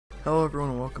Hello everyone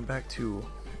and welcome back to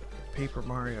Paper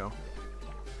Mario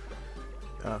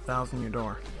 1,000 Year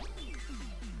Door.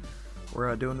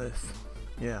 We're doing this.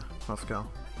 Yeah, let's go.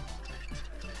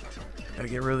 Gotta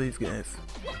get rid of these guys.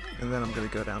 And then I'm gonna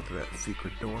go down to that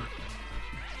secret door.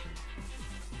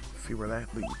 See where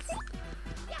that leads.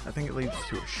 I think it leads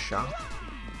to a shop,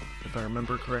 if I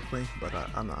remember correctly, but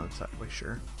I'm not exactly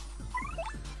sure.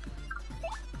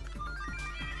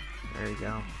 There you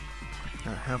go. I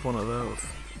have one of those.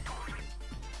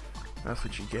 That's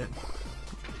what you get.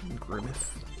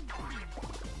 Grimace.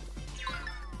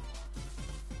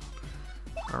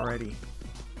 Alrighty.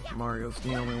 Mario's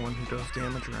the only one who does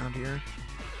damage around here.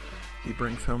 He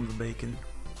brings home the bacon.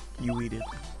 You eat it.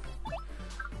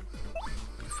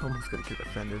 Someone's gonna get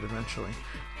offended eventually,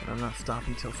 and I'm not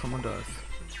stopping till someone does.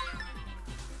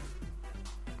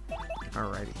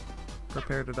 Alrighty.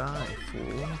 Prepare to die,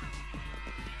 fool.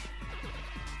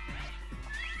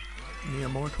 The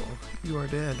immortal, you are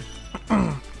dead.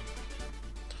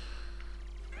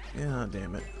 Yeah,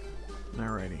 damn it.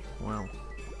 Alrighty, well.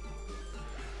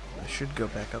 I should go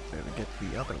back up there to get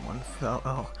the other one.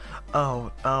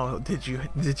 Oh, did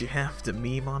you have to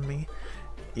meme on me?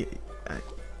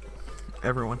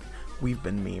 Everyone, we've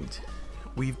been memed.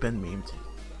 We've been memed.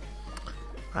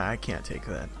 I can't take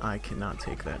that. I cannot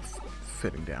take that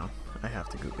sitting down. I have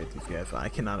to go get these guys. I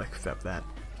cannot accept that.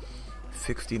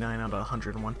 69 out of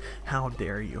 101. How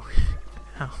dare you?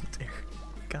 How dare you?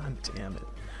 God damn it.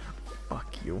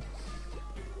 Fuck you.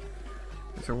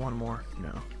 Is there one more?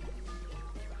 No.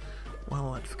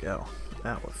 Well, let's go.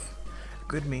 That was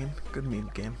good meme. Good meme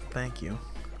game. Thank you.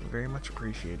 Very much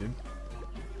appreciated.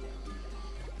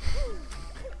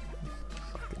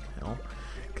 Fucking hell.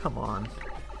 Come on.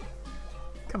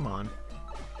 Come on.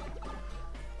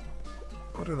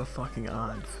 What are the fucking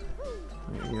odds?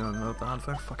 You don't know what the odds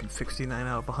are? Fucking 69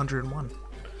 out of 101.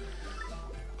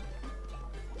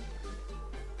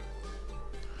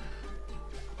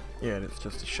 Yeah, it's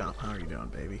just a shop. How are you doing,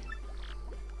 baby?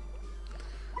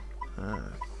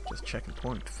 Just checking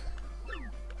points.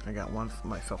 I got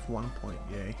myself 1 point,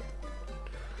 yay.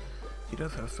 He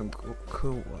does have some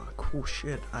cool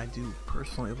shit. I do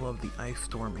personally love the Ice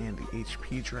Storm and the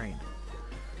HP Drain.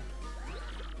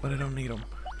 But I don't need them.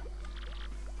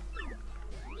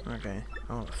 Okay,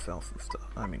 I want to sell some stuff.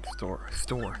 I mean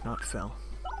store, not sell.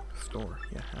 Store,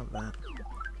 yeah, have that.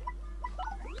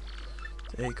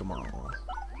 Take them all.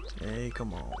 Take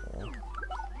them all.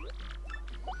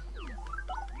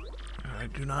 I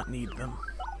do not need them.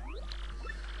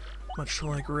 Much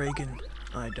like Reagan,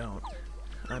 I don't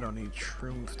need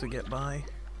shrooms to get by.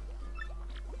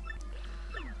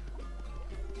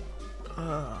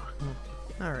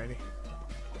 Alrighty.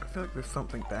 I feel like there's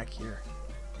something back here.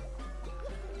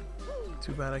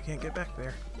 Too bad I can't get back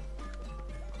there.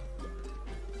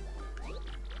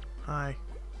 Hi.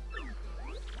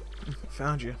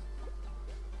 Found you.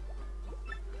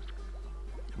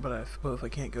 But I suppose I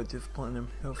can't go discipline him.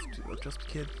 He'll just a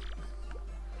kid.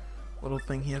 Little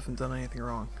thing, he hasn't done anything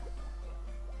wrong.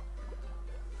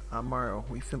 Mario,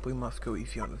 we simply must go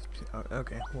easy on this.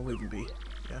 Okay, we'll leave him be.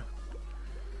 Yeah.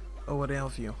 Oh, what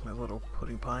ails you, my little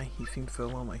pudding pie? He seems so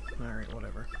lonely. Alright,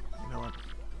 whatever. You know what?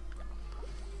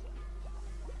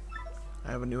 I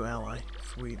have a new ally.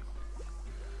 Sweet.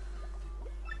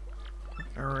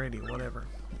 Alrighty, whatever.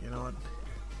 You know what?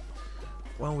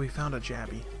 Well, we found a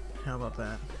Jabby. How about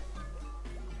that?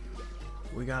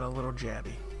 We got a little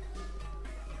Jabby.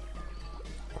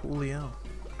 Coolio.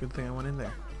 Good thing I went in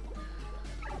there.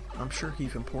 I'm sure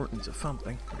he's important to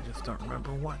something. I just don't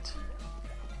remember what.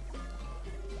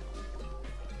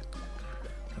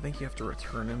 I think you have to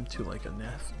return him to like a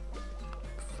nest.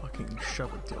 Fucking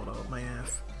shove a dildo up my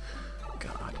ass.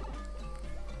 God.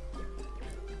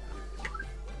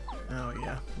 Oh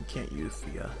yeah, you can't use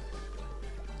the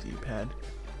D-pad.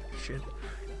 Shit.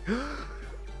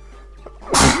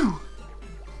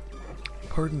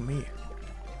 Pardon me.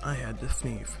 I had to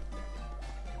sneeze.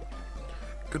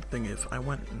 Good thing is I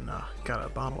went and got a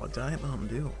bottle of Diet Mountain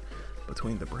Dew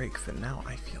between the breaks, and now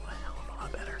I feel a hell of a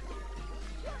lot better.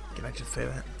 Can I just say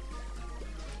that?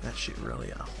 That shit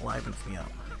really livens me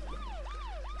up.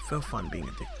 So fun being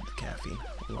addicted to caffeine.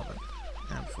 Love it.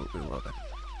 Absolutely love it.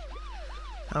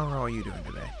 How are all you doing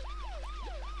today?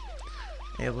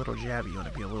 Hey, a little Jabby, you want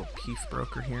to be a little peace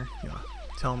broker here? You want to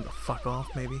tell him to fuck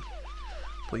off, maybe?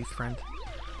 Please, friend?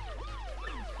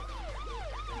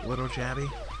 Little Jabby?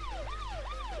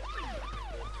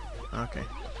 Okay,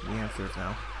 the answer is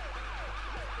no.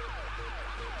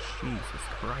 Jesus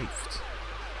Christ.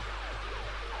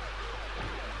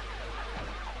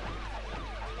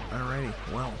 Alrighty,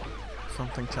 well,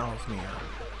 something tells me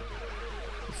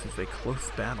this is a close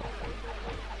battle.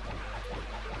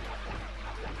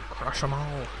 Crush them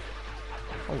all.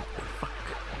 Holy fuck.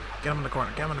 Get him in the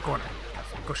corner. Get him in the corner.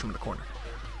 Push him in the corner.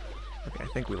 Okay, I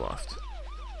think we lost.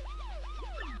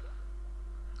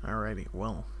 Alrighty,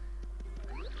 well.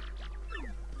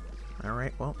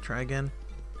 Alright, well, try again.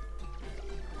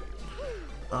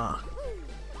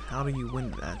 How do you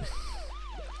win that?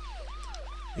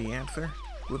 The answer?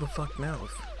 Who the fuck knows?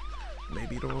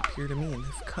 Maybe it'll appear to me in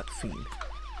this cutscene.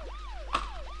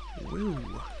 Woo!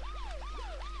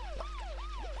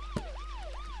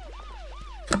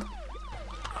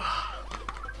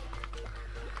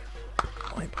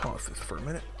 Let me pause this for a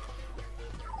minute.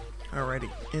 Alrighty,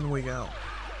 in we go.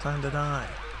 Time to die.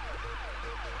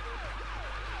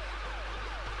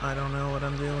 I don't know what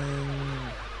I'm doing.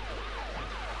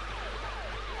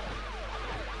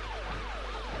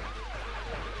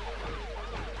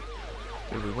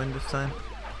 Did we win this time?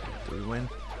 Did we win?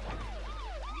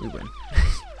 We win.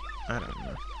 I don't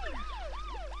know.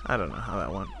 I don't know how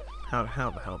that went. How the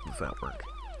hell does that work?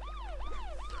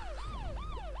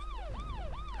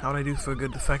 How'd I do so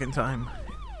good the second time?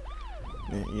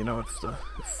 You know, it's the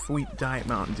sweet Diet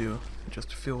Mountain Dew. It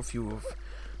just fills you with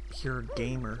pure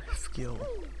gamer skill.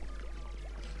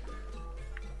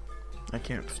 I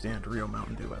can't stand real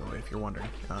Mountain Dew, by the way, if you're wondering.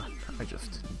 I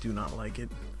just do not like it.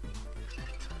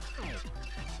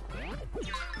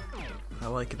 I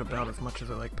like it about as much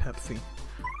as I like Pepsi.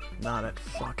 Not at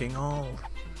fucking all.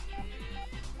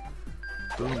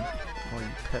 Boom. All you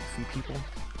Pepsi people,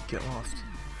 get lost.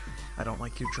 I don't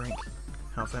like your drink.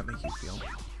 How's that make you feel?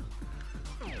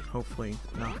 Hopefully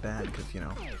not bad, because, you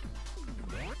know,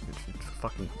 it's a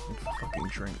fucking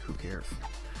drink, who cares?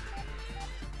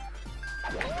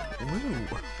 Ooh.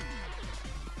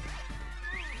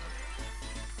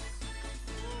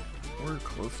 We're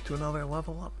close to another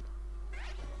level up.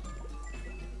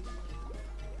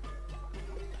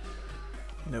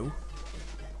 No.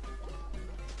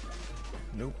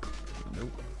 Nope.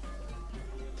 Nope.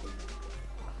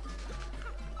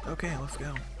 Okay, let's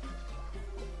go.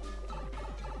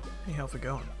 Hey, how's it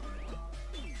going?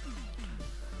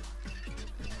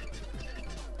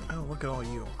 Oh, look at all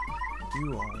you.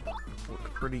 You all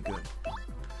look pretty good.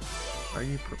 Are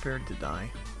you prepared to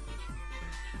die?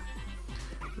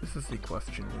 This is the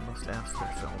question we must ask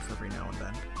ourselves every now and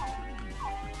then.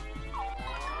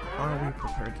 Are we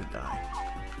prepared to die?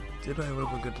 Did I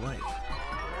live a good life?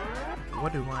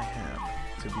 What do I have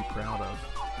to be proud of?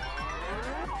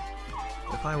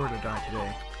 If I were to die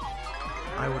today,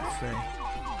 I would say,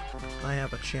 I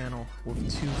have a channel with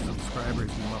 2 subscribers,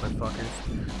 you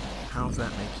motherfuckers. How's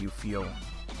that make you feel?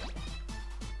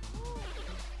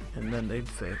 And then they'd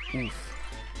say, oof,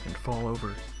 and fall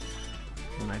over.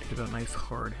 And I'd hit a nice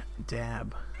hard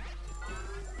dab.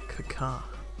 Caca.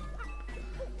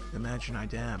 Imagine I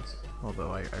dabbed,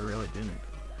 although I really didn't.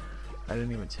 I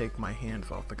didn't even take my hands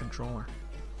off the controller.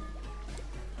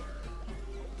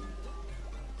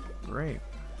 Great.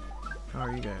 How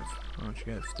are you guys? Why don't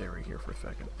you guys stay right here for a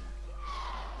second?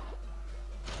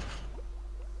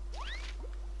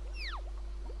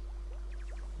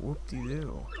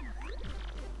 Whoop-de-doo.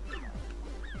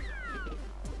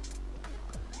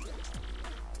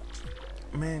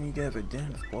 Man, you guys are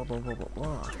dense, blah blah blah blah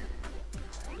blah.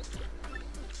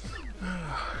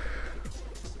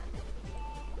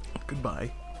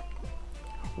 Goodbye.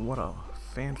 What a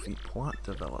fancy plot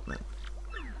development.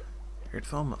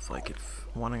 It's almost like it's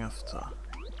wanting us to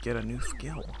get a new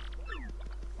skill.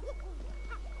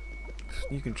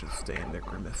 You can just stay in there,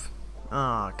 Grimace.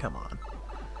 Ah, come on.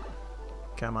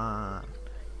 Come on.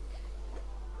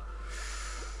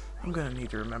 I'm gonna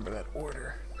need to remember that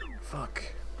order. Fuck.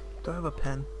 Do I have a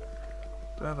pen?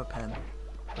 Do I have a pen?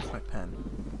 Where's my pen?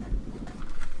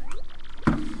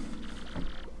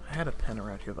 I had a pen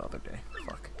around here the other day.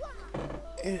 Fuck.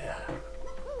 Yeah.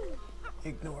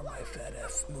 Ignore my fat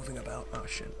ass moving about. Oh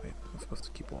shit, wait. I'm supposed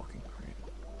to keep walking, right?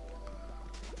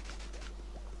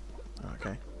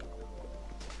 Okay.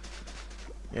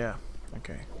 Yeah,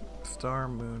 okay. Star,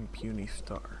 moon, puny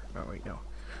star. Oh wait, no.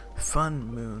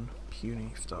 Sun, moon,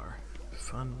 puny star.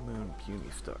 Sun, moon,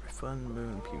 puny star. Sun,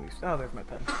 moon, puny star. Oh, there's my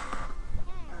pen.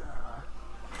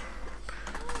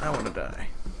 I want to die.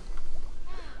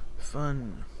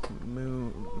 Sun,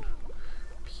 moon,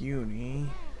 puny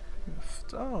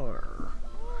star.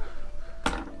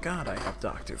 God, I have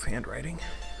Doctor's handwriting.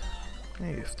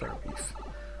 Hey, Star Beef.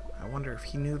 I wonder if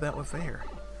he knew that was there.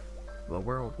 The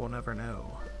world will never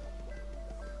know.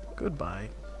 Goodbye.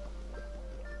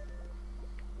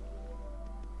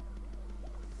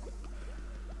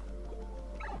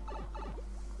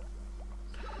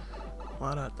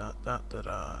 La da da da da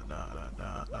da da da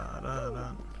da da da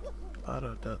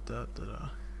da da da da da.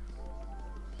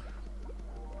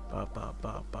 Ba ba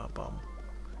ba ba bum.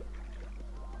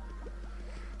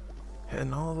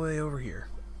 Heading all the way over here.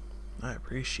 I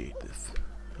appreciate this.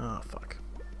 Oh, fuck.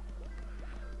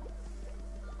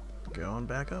 Going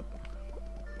back up.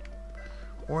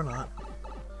 Or not.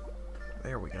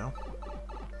 There we go.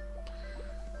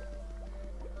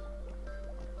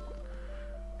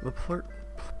 The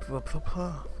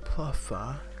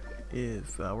pluffa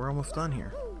is, we're almost done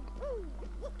here.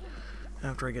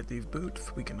 After I get these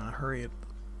boots, we cannot hurry it.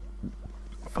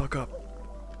 Fuck up.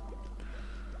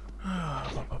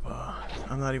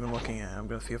 I'm not even looking at it. I'm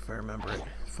gonna see if I remember it.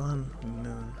 Sun,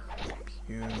 moon,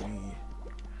 puny,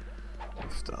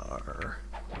 star.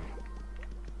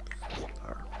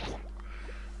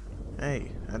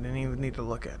 Hey, I didn't even need to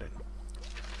look at it.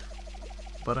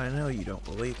 But I know you don't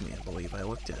believe me and believe I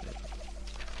looked at it.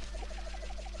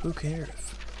 Who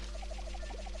cares?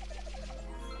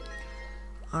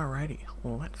 Alrighty,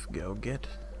 let's go get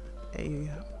a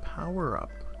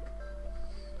power-up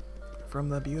from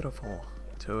the beautiful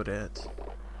Toadette.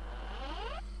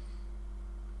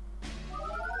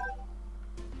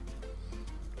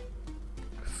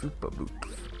 Super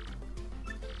boots.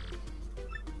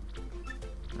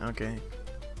 Okay.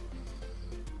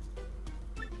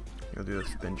 You'll do a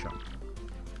spin jump.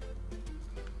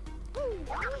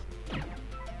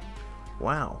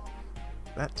 Wow.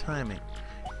 That timing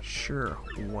sure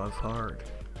was hard.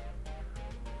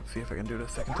 Let's see if I can do it a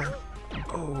second time.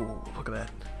 Oh, look at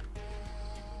that.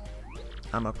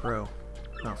 I'm a pro.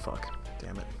 Oh, fuck.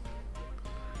 Damn it.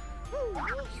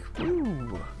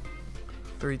 Woo!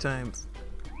 3 times.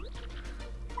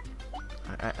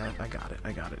 I got it.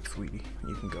 I got it, sweetie.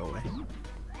 You can go away.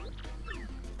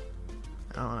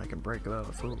 Oh, and I can break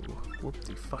those. Ooh,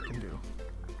 whoop-de fucking do.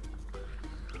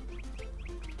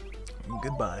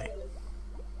 Goodbye.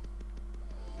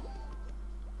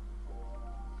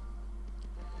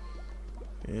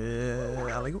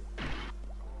 Alley.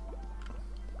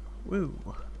 Woo.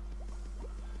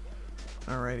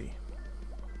 Alrighty.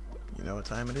 You know what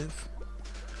time it is?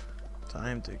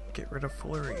 Time to get rid of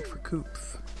Flurry for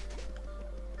Coops.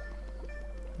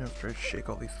 I have to try to shake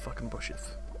all these fucking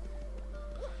bushes.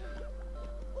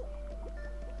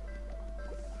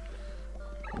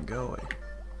 Go away.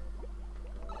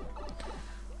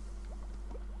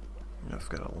 I've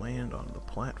got to land on the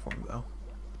platform though.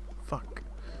 Fuck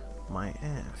my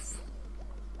ass.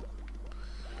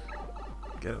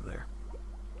 Get up there.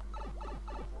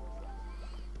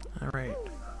 Alright.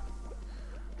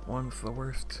 1's the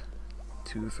worst.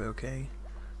 2's okay.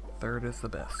 3rd is the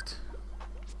best.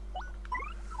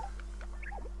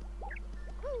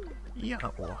 Yeah.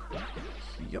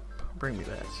 Yep. Bring me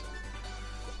that.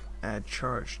 Add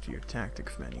charge to your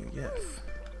tactics menu. Yes.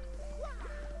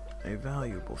 A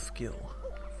valuable skill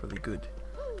for the good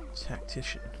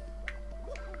tactician.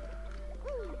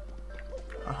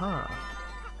 Aha.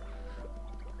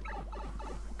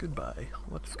 Goodbye.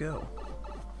 Let's go.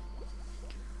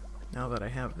 Now that I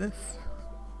have this,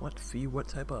 let's see what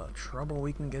type of trouble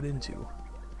we can get into.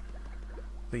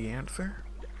 The answer?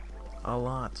 A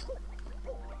lot.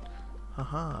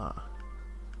 Haha.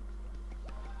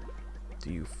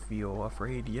 Do you feel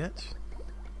afraid yet?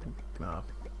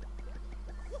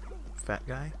 Fat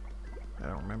guy? I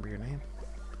don't remember your name.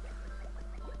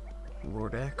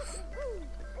 Lord X?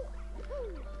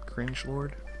 Cringe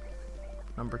Lord?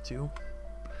 Number 2?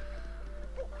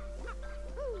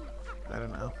 I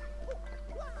don't know.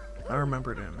 I'll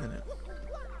remember it in a minute.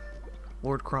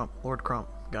 Lord Crump. Lord Crump.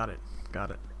 Got it.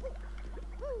 Got it.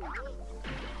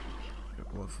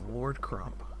 It was Lord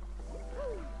Crump.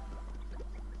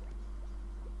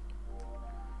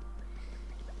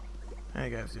 How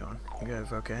you guys doing? You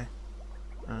guys okay?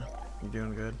 You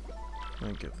doing good?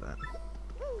 Let me give that.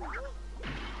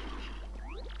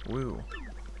 Woo.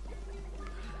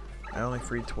 I only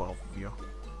freed 12 of you.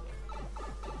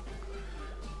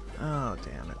 Oh,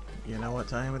 damn it. You know what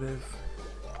time it is?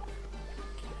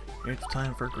 It's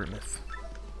time for Grimace.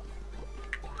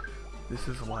 This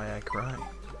is why I cry.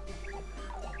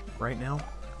 Right now,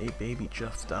 a baby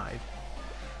just died.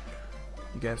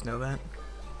 You guys know that?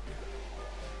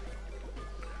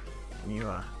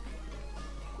 You,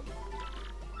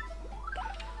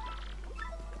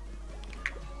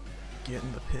 get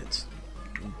in the pit.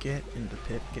 Get in the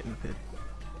pit. Get in the pit.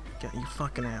 Get you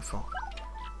fucking asshole.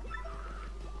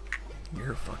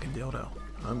 You're a fucking dildo.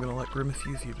 I'm gonna let Grimace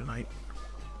use you tonight.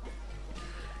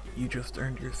 You just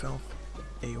earned yourself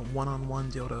a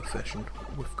one-on-one dildo session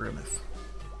with Grimace.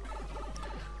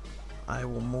 I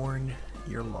will mourn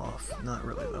your loss. Not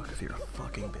really though, because you're a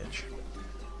fucking bitch.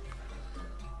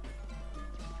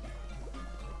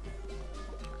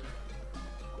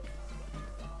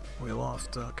 We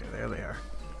lost. Okay, there they are.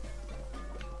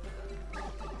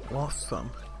 Lost some.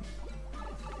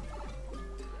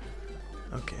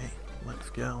 Okay, let's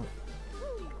go.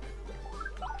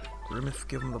 Grimace,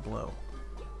 give him the blow.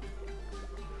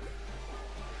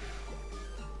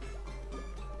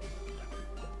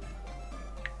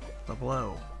 The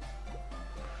blow.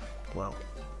 Blow.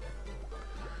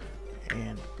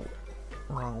 And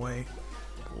wrong way.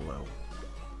 Blow.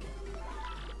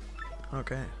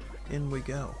 Okay, in we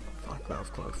go. Fuck, that was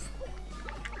close.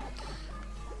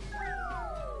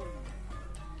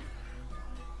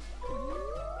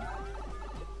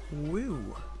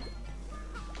 Woo!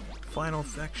 Final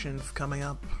sections coming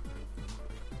up.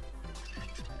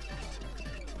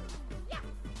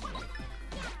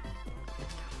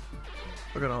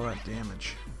 Look at all that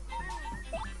damage.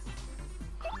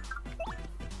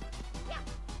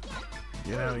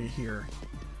 Get out of here.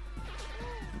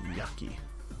 Yucky.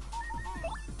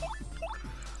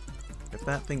 If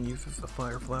that thing uses the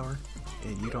fire flower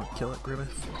and you don't kill it, Grimace,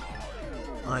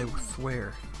 I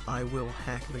swear I will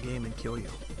hack the game and kill you.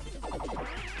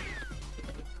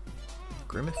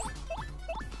 Grimace?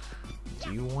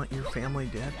 Do you want your family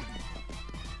dead?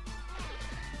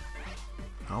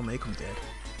 I'll make them dead.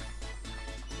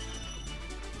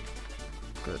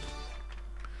 Good.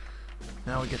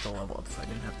 Now we get the level up so I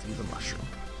didn't have to use a mushroom.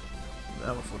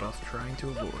 That was what I was trying to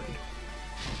avoid.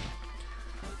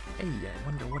 Hey, I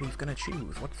wonder what he's gonna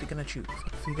choose. What's he gonna choose?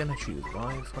 What's he gonna choose,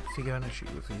 boys? What's he gonna choose?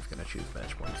 He's gonna choose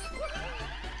badge points.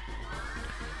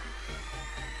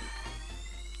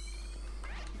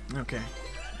 Okay.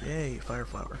 Yay, fire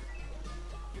flower.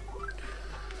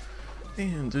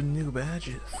 And new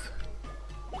badges.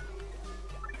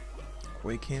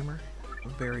 Quake hammer, a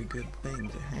very good thing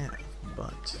to have,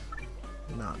 but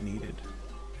not needed.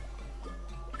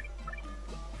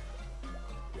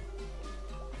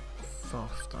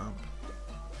 Soft stomp.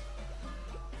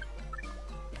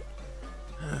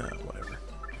 Whatever.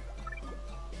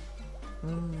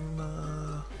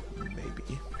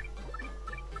 Maybe.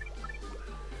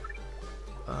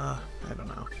 I don't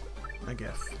know. I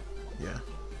guess. Yeah.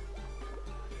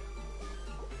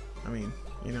 I mean,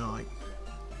 you know, like,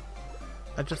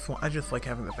 I just like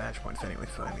having the badge points anyway,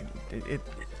 so I mean,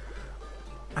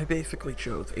 I basically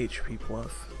chose HP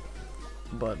plus,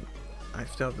 but I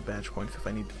still have the badge points if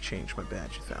I need to change my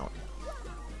badges out.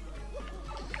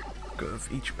 Because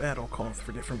each battle calls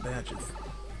for different badges.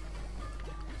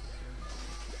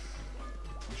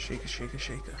 Shaka, shaka,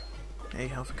 shaka. Hey,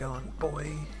 how's it going,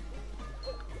 boy?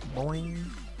 Boing.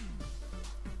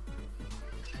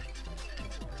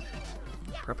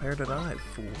 Prepare to die,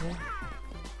 fool.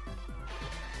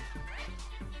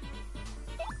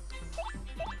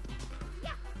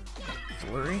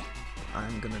 Flurry,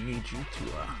 I'm gonna need you to,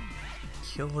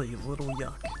 kill a little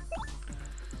yuck.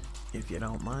 If you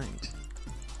don't mind.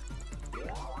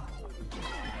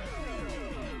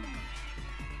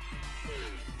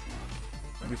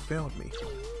 You failed me.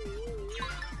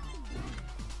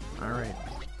 Alright.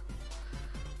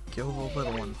 Kill the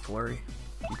little one, Flurry.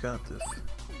 You got this.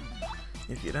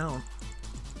 If you don't,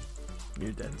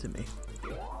 you're dead to me.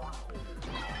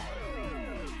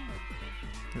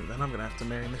 And then I'm gonna have to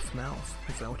marry Miss Mouth.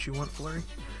 Is that what you want, Flurry?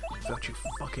 Is that what you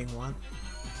fucking want?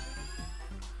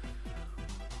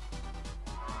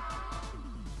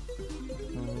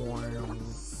 Wow.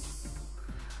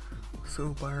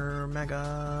 Super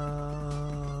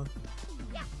mega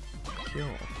kill.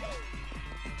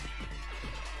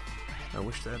 I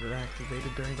wish that had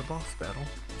activated during the boss battle,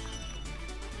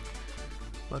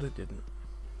 but it didn't.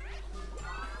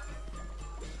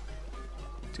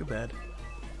 Too bad.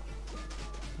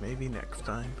 Maybe next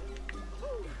time.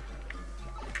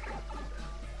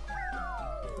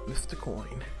 Missed a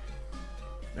coin.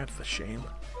 That's a shame.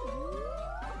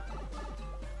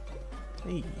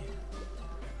 Hey,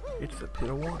 it's a pit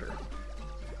of water.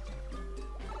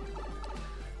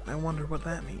 I wonder what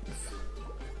that means.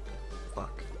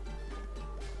 Fuck.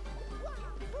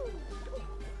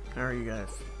 How are you guys?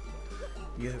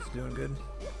 You guys doing good?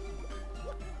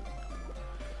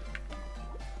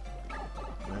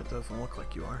 That doesn't look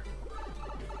like you are.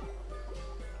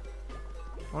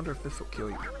 I wonder if this will kill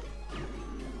you.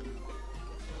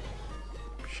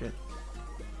 Shit.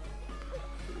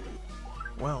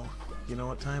 Well, you know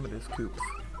what time it is, Coops.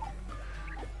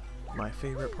 My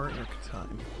favorite partner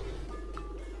time.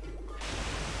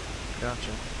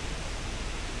 Gotcha.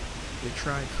 You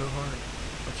tried so hard,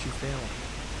 but you failed,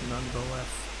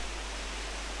 nonetheless.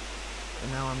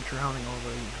 And now I'm drowning all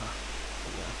the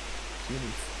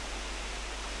cuties.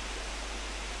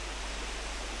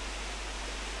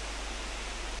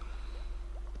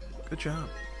 Good job.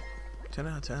 10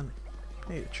 out of 10.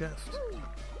 Hey, a chest.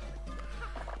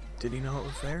 Did he know it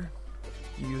was there?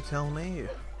 You tell me.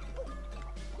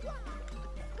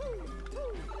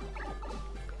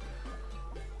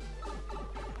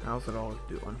 How's it all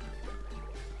doing?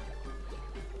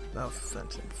 That was a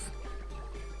sentence.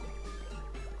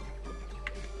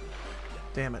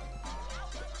 Damn it.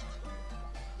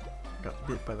 Got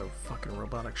bit by the fucking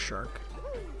robotic shark.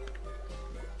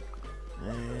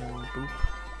 And boop.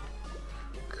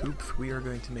 Coops, we are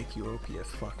going to make you OP as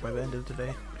fuck by the end of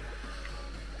today.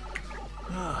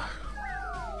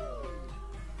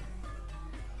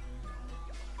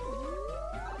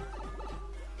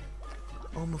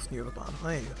 Almost near the bottom.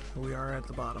 Hey, we are at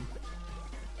the bottom.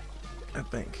 I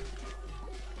think.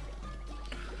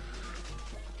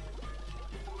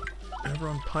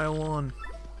 Everyone pile on.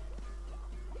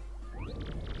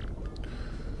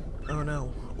 Oh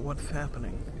no, what's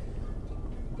happening?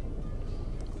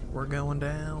 We're going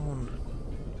down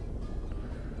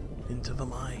into the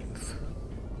mines.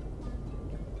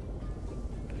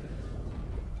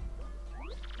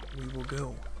 We will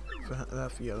go.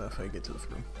 That's how you get to this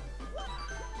room.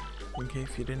 In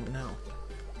case you didn't know.